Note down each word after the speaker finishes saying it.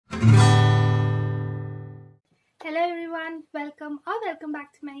welcome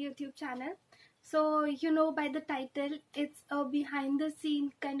back to my YouTube channel. So you know by the title it's a behind the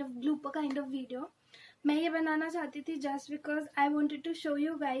scene kind of blooper kind of video. मैं ये बनाना चाहती थी just because I wanted to show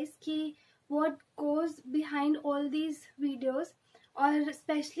you guys कि what goes behind all these videos और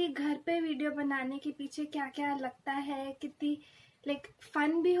specially घर पे video बनाने के पीछे क्या क्या लगता है, कितनी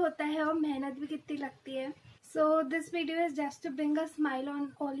फन भी होता है और मेहनत भी कितनी लगती है. So this video is just to bring a smile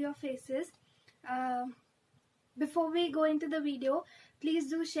on all your faces. Before we go into the video, please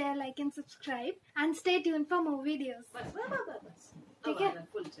do share, like and subscribe and stay tuned for more videos. ठीक है?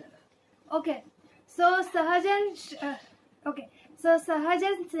 Okay. So सहज and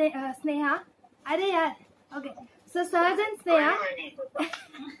Sneha. अरे यार. Okay. So सहज and Sneha.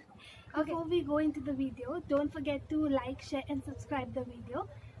 Okay. Before we go into the video, don't forget to like, share and subscribe the video.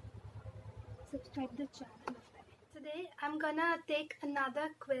 Subscribe the channel. Today I'm gonna take another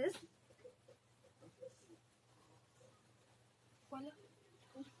quiz.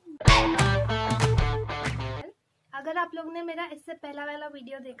 अगर आप लोग ने मेरा इससे पहला वाला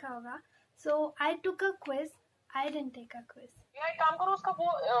वीडियो देखा होगा, so I took a quiz. I didn't take a quiz. एक काम करो उसका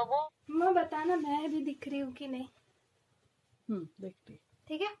वो मैं बताना मैं भी दिख रही हूँ कि नहीं. देखती.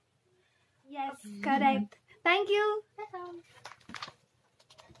 ठीक है? Yes, correct. Thank you.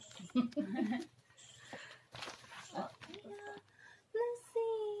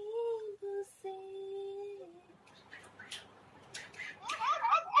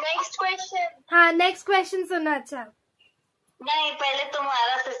 Next question. हाँ, नेक्स्ट क्वेश्चन सुनो. अच्छा नहीं, पहले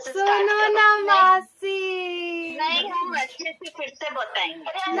तुम्हारा फिर से सुनो ना मासी. नहीं, हम अच्छे से फिर से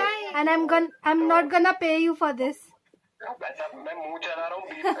बताएंगे. नहीं, and I'm not gonna pay you for this. मैं मुंह चला रहा हूँ.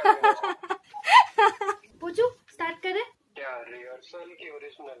 पूछू स्टार्ट करें. क्या रिहर्सल की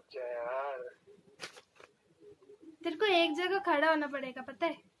ओरिजिनल यार. तेरे को एक जगह खड़ा होना पड़ेगा, पता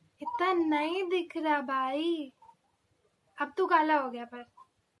है? इतना नहीं दिख रहा भाई. अब तू काला हो गया पर.